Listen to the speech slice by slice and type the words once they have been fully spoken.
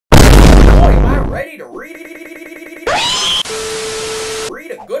ready to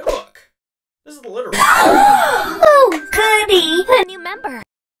read a good book. This is the literal. Oh, goody! A new member.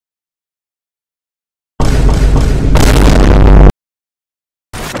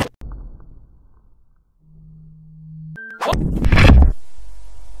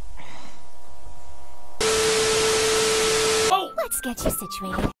 Oh! Let's get you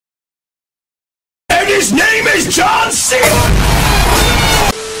situated. And his name is John C.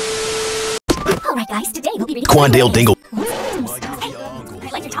 Alright guys, today we'll be reading Quandale Dingle. I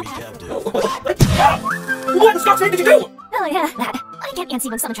like your top hat. What in Scott's name did you do? Oh yeah, that. I get antsy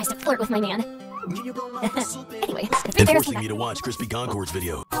when someone tries to flirt with my man. Anyway, And forcing me to watch Crispy Concord's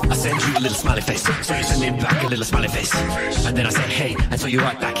video. I send you a little smiley face, so you send me back a little smiley face. And then I say hey, and so you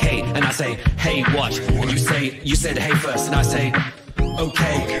write back hey, and I say hey what? And you said hey first, and I say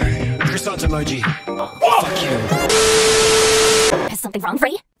okay. Croissant emoji. Fuck you. is something wrong,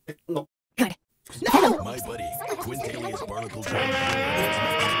 Freddy? No. Good. Hello. My buddy, Quintilius Barnacle Jones.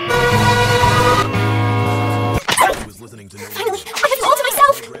 He was listening to Finally, I have you all to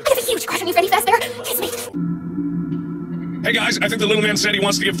myself! I have a huge crush on you, Freddy Frazbear. Kiss me. Hey guys, I think the little man said he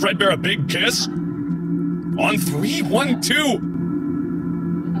wants to give Fredbear a big kiss. On 3, 1, 2.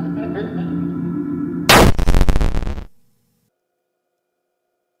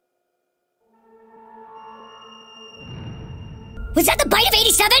 Was that the bite of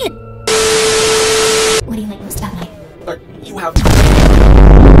 87? What do you like most about me? You have...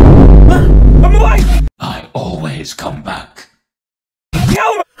 I'm alive! I always come back.